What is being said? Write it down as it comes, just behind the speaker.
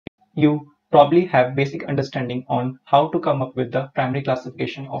You probably have basic understanding on how to come up with the primary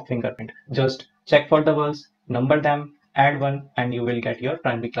classification of fingerprint. Just check for the words, number them, add one, and you will get your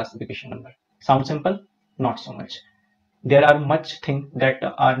primary classification number. Sound simple? Not so much. There are much things that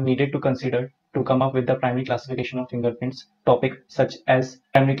are needed to consider to come up with the primary classification of fingerprints topic, such as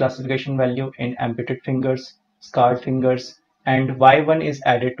primary classification value in amputated fingers, scarred fingers, and why one is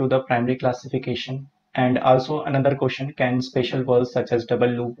added to the primary classification. And also another question, can special whorls such as double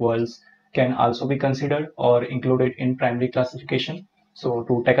loop whorls can also be considered or included in primary classification? So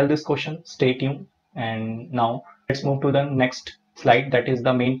to tackle this question, stay tuned. And now let's move to the next slide, that is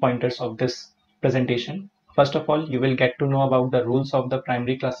the main pointers of this presentation. First of all, you will get to know about the rules of the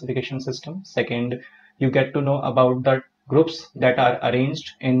primary classification system. Second, you get to know about the groups that are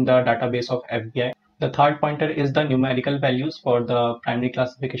arranged in the database of FBI. The third pointer is the numerical values for the primary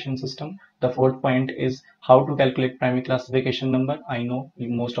classification system. The fourth point is how to calculate primary classification number. I know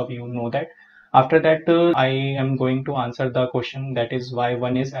most of you know that. After that, I am going to answer the question, that is why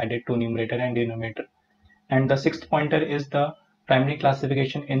one is added to numerator and denominator. And the sixth pointer is the primary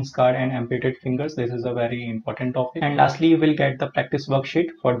classification in scarred and amputated fingers. This is a very important topic. And lastly, you will get the practice worksheet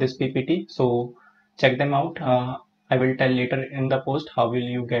for this PPT. So check them out. I will tell later in the post how will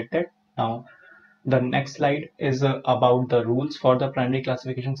you get that. Now, the next slide is about the rules for the primary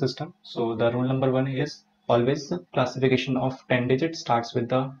classification system. So the rule number one is always classification of 10 digits starts with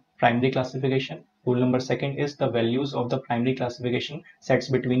the primary classification. Rule number second is the values of the primary classification sets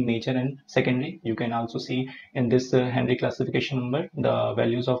between major and secondary. You can also see in this Henry classification number the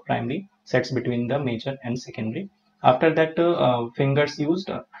values of primary sets between the major and secondary. After that, fingers used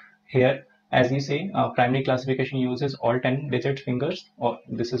here, as you say, primary classification uses all 10 digit fingers, or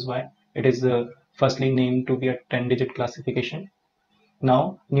this is why it is firstly named to be a 10-digit classification.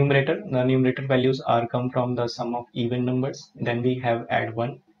 Now numerator, the numerator values are come from the sum of even numbers. Then we have add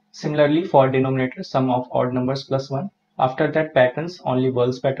 1. Similarly for denominator, sum of odd numbers plus 1. After that, patterns, only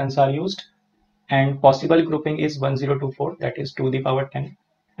Whorls patterns are used. And possible grouping is 1024, that is to the power 10.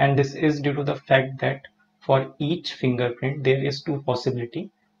 And this is due to the fact that for each fingerprint there is two possibility,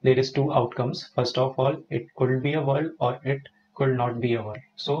 there is two outcomes. First of all, it could be a whorl or it could not be a whorl.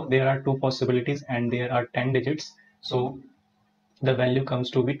 So there are two possibilities and there are 10 digits. So the value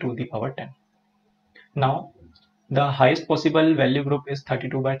comes to be to the power 10. Now the highest possible value group is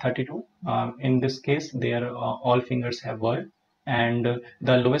 32 by 32. In this case, there all fingers have whorl, and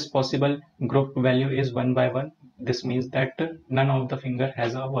the lowest possible group value is 1 by 1. This means that none of the finger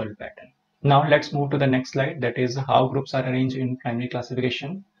has a whorl pattern. Now let's move to the next slide, that is how groups are arranged in primary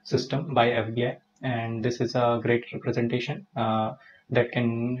classification system by FBI. And this is a great representation that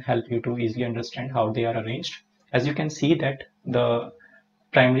can help you to easily understand how they are arranged. As you can see that the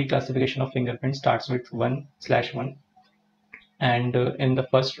primary classification of fingerprint starts with 1/1, and in the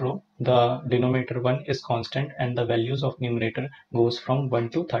first row the denominator 1 is constant and the values of numerator goes from 1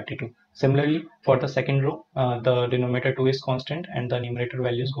 to 32. Similarly for the second row, the denominator 2 is constant and the numerator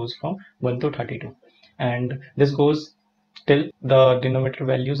values goes from 1 to 32, and this goes till the denominator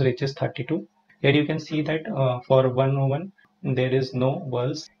values reaches 32. Here you can see that for 101 there is no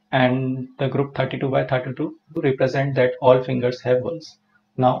whorls, and the group 32 by 32 represent that all fingers have whorls.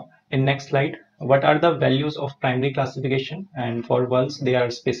 Now in next slide, what are the values of primary classification? And for whorls, there are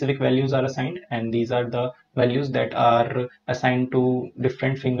specific values are assigned, and these are the values that are assigned to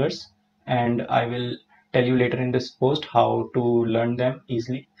different fingers, and I will tell you later in this post how to learn them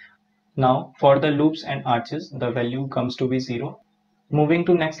easily. Now for the loops and arches, the value comes to be 0. Moving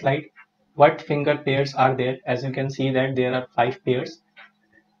to next slide, what finger pairs are there? As you can see that there are 5 pairs,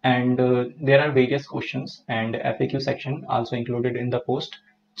 and there are various questions and FAQ section also included in the post.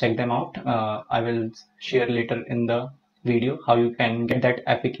 Check them out. I will share later in the video how you can get that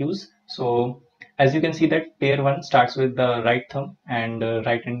FAQs. So as you can see that pair 1 starts with the right thumb and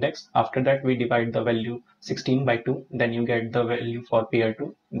right index. After that we divide the value 16 by 2, then you get the value for pair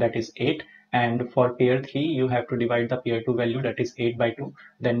 2, that is 8, and for pair 3 you have to divide the pair 2 value, that is 8 by 2,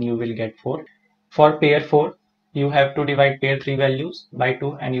 then you will get 4. For pair 4 you have to divide pair 3 values by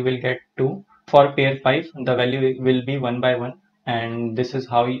 2 and you will get 2. For pair 5 the value will be 1 by 1, and this is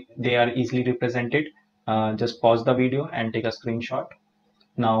how they are easily represented. Just pause the video and take a screenshot.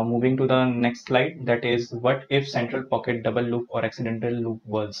 Now moving to the next slide, that is what if central pocket double loop or accidental loop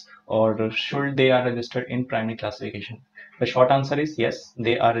whorls, or should they are registered in primary classification? The short answer is yes,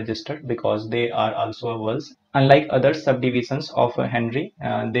 they are registered because they are also whorls. Unlike other subdivisions of Henry,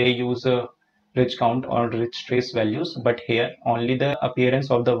 they use rich count or rich trace values, but here only the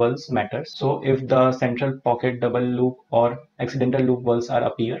appearance of the whorls matters. So if the central pocket double loop or accidental loop whorls are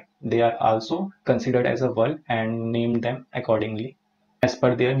appear, they are also considered as a whorl and name them accordingly. as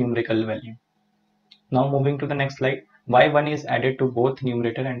per their numerical value. Now moving to the next slide, why 1 is added to both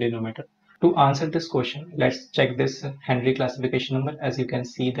numerator and denominator. To answer this question, let's check this Henry classification number. As you can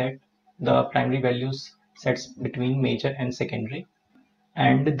see that the primary values sets between major and secondary,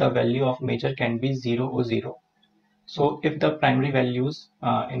 and the value of major can be 0 or 0. So if the primary values,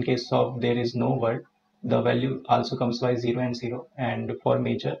 in case of there is no word, the value also comes by 0 and 0, and for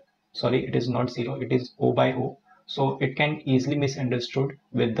major, sorry, it is not 0, it is O by O. So it can easily misunderstood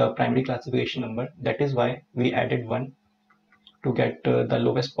with the primary classification number. That is why we added 1 to get the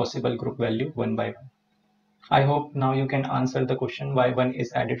lowest possible group value 1 by 1. I hope now you can answer the question why 1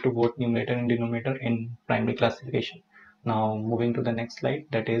 is added to both numerator and denominator in primary classification. Now moving to the next slide,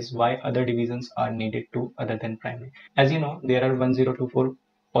 that is why other divisions are needed to other than primary. As you know, there are 1024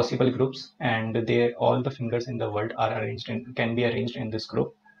 possible groups, and they all the fingers in the world are arranged in, can be arranged in this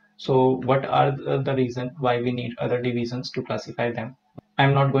group. So what are the reason why we need other divisions to classify them?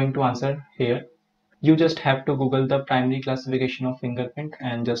 I'm not going to answer here. You just have to Google the primary classification of fingerprint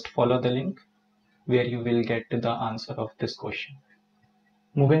and just follow the link where you will get the answer of this question.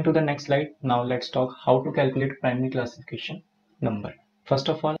 Moving to the next slide, now let's talk how to calculate primary classification number. First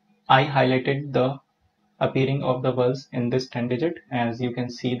of all, I highlighted the appearing of the vowels in this 10 digit. As you can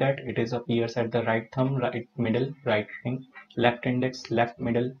see that it is appears at the right thumb, right middle, right ring, left index, left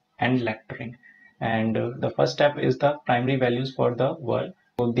middle, and left ring. And the first step is the primary values for the vowel.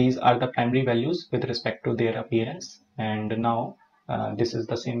 So these are the primary values with respect to their appearance. And now this is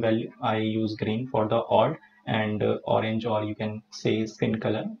the same value. I use green for the odd, and orange, or you can say skin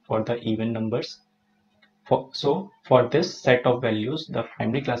color, for the even numbers. So for this set of values, the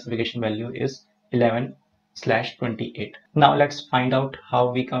primary classification value is 11/28. Now let's find out how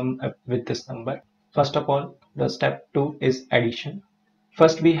we come up with this number. First of all, the step 2 is addition.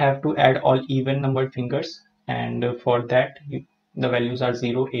 First we have to add all even numbered fingers, and for that the values are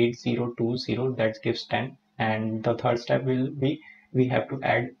 0, 8, 0, 2, 0, that gives 10. And the third step will be we have to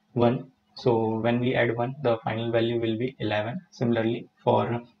add 1. So when we add 1, the final value will be 11. Similarly,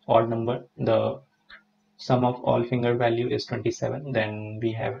 for odd number, the sum of all finger value is 27, then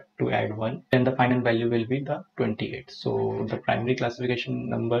we have to add 1, then the final value will be the 28. So the primary classification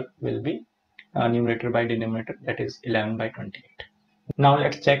number will be numerator by denominator, that is 11/28. Now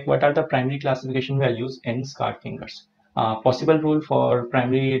let's check what are the primary classification values in scarred fingers. Possible rule for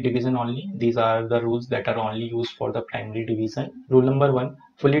primary division only. These are the rules that are only used for the primary division. Rule number 1,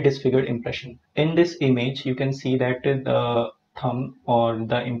 fully disfigured impression. In this image, you can see that the thumb or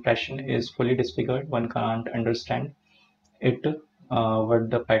the impression is fully disfigured. One can't understand it, what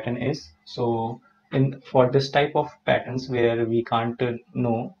the pattern is. So for this type of patterns where we can't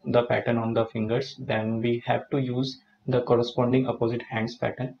know the pattern on the fingers, then we have to use the corresponding opposite hands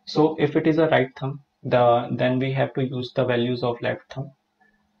pattern. So if it is a right thumb, then we have to use the values of left thumb.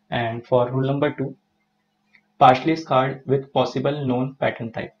 And for rule number 2, partially scarred with possible known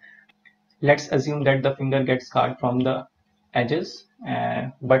pattern type. Let's assume that the finger gets scarred from the edges,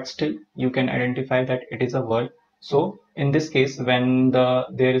 but still you can identify that it is a word. So in this case, when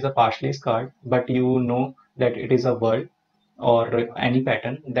there is a partially scarred, but you know that it is a word or any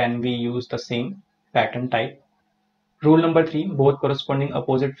pattern, then we use the same pattern type. Rule number 3, both corresponding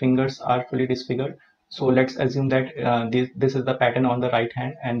opposite fingers are fully disfigured. So let's assume that this is the pattern on the right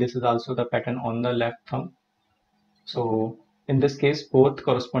hand, and this is also the pattern on the left thumb. So in this case, both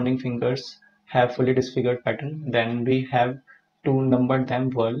corresponding fingers have fully disfigured pattern. Then we have to number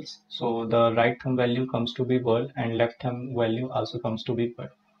them whorls. So the right thumb value comes to be whorl, and left thumb value also comes to be whorl.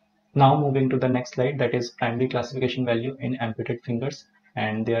 Now moving to the next slide, that is primary classification value in amputated fingers,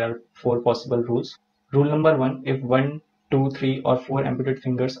 and there are 4 possible rules. Rule number 1, if 1, 2, 3, or 4 amputated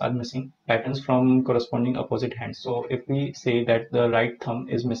fingers are missing, patterns from corresponding opposite hands. So if we say that the right thumb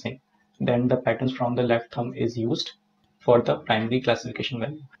is missing, then the patterns from the left thumb is used for the primary classification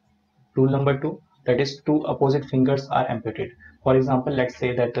value. Rule number 2, that is 2 opposite fingers are amputated. For example, let's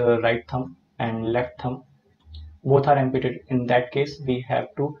say that the right thumb and left thumb both are amputated. In that case, we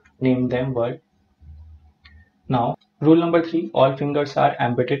have to name them word. Now, rule number 3, all fingers are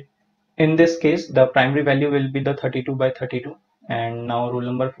amputated. In this case, the primary value will be the 32/32. And now rule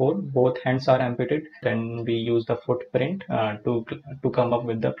number 4, both hands are amputated. Then we use the footprint to come up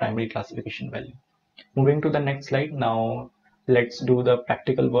with the primary classification value. Moving to the next slide, now let's do the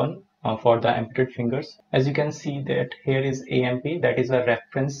practical one for the amputated fingers. As you can see that here is AMP, that is a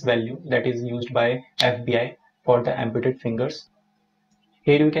reference value that is used by FBI for the amputated fingers.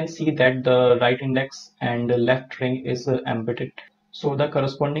 Here you can see that the right index and the left ring is amputated. So the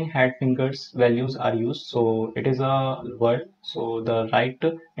corresponding hand fingers values are used. So it is a word. So the right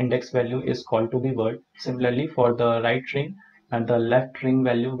index value is called to be word. Similarly, for the right ring, and the left ring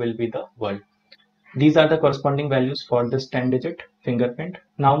value will be the world. These are the corresponding values for this 10-digit fingerprint.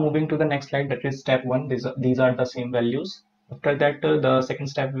 Now moving to the next slide, that is step 1. These are the same values. After that, the second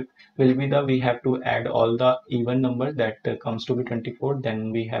step will be we have to add all the even number that comes to be 24.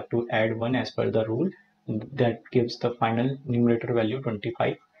 Then we have to add 1 as per the rule. That gives the final numerator value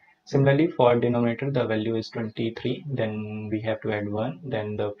 25. Similarly, for denominator, the value is 23. Then we have to add 1.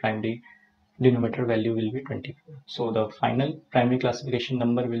 Then the primary denominator value will be 24. So the final primary classification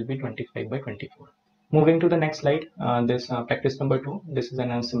number will be 25 by 24. Moving to the next slide, this practice number 2. This is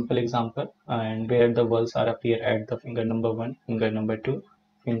a simple example, and where the words are appear at the finger number 1, finger number 2,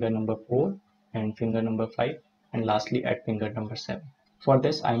 finger number 4, and finger number 5, and lastly at finger number 7. For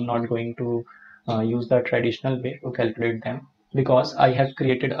this, I am not going to use the traditional way to calculate them because I have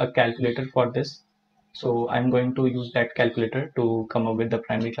created a calculator for this. So I'm going to use that calculator to come up with the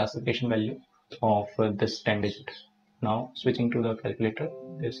primary classification value of this 10 digit. Now switching to the calculator,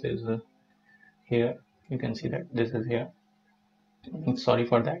 this is here. You can see that this is here. Sorry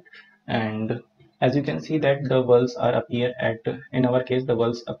for that. And as you can see that the words are appear at, in our case, the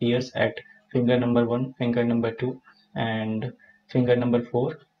words appears at finger number 1, finger number 2, and finger number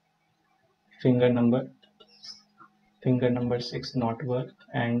 4, finger number 6 not work,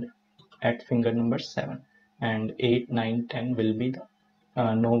 and at finger number 7, and 8, 9, 10 will be the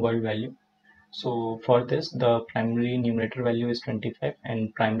no word value. So for this, the primary numerator value is 25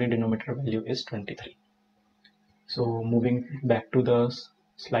 and primary denominator value is 23. So moving back to the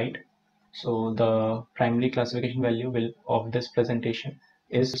slide, so the primary classification value of this presentation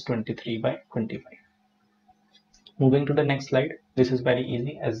is 23 by 25. Moving to the next slide, this is very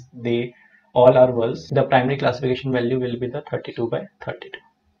easy as they all are words. The primary classification value will be the 32 by 32.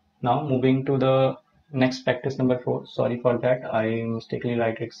 Now moving to the next practice number 4. Sorry for that, I mistakenly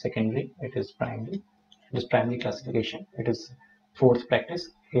write it secondary. It is primary. It is primary classification. It is fourth practice.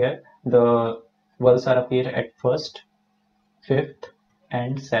 Here the words are appear at first, fifth,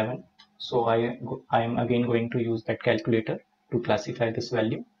 and 7. So I am again going to use that calculator to classify this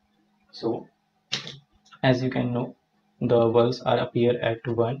value. So as you can know, the words are appear at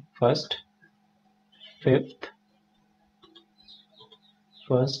 1, first, fifth,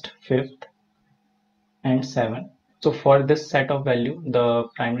 and 7. So for this set of value, the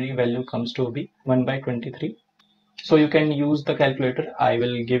primary value comes to be 1 by 23. So you can use the calculator. I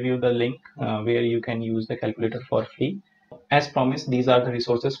will give you the link where you can use the calculator for free. As promised, these are the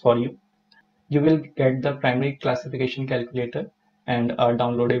resources for you. You will get the primary classification calculator and a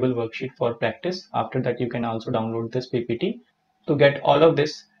downloadable worksheet for practice. After that, you can also download this PPT. To get all of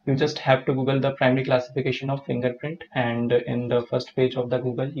this, you just have to Google the primary classification of fingerprint, and in the first page of the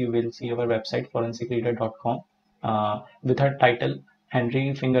Google, you will see our website forensicreader.com with our title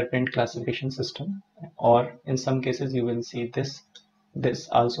Henry Fingerprint Classification System, or in some cases you will see this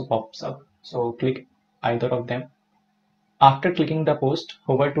also pops up. So click either of them. After clicking the post,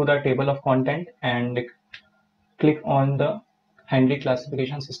 hover to the table of content and click on the Henry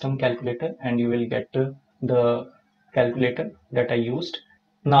Classification System calculator, and you will get the calculator that I used.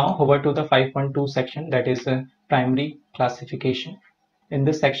 Now hover to the 5.2 section, that is primary classification. In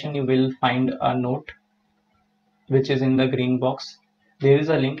this section you will find a note which is in the green box. There is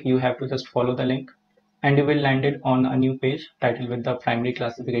a link. You have to just follow the link and you will land it on a new page titled with the primary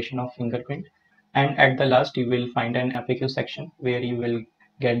classification of fingerprint. And at the last you will find an FAQ section where you will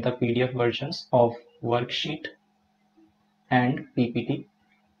get the PDF versions of worksheet and PPT.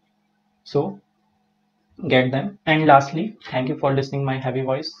 So get them. And lastly, thank you for listening my heavy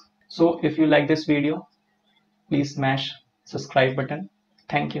voice. So if you like this video, please smash subscribe button.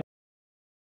 Thank you.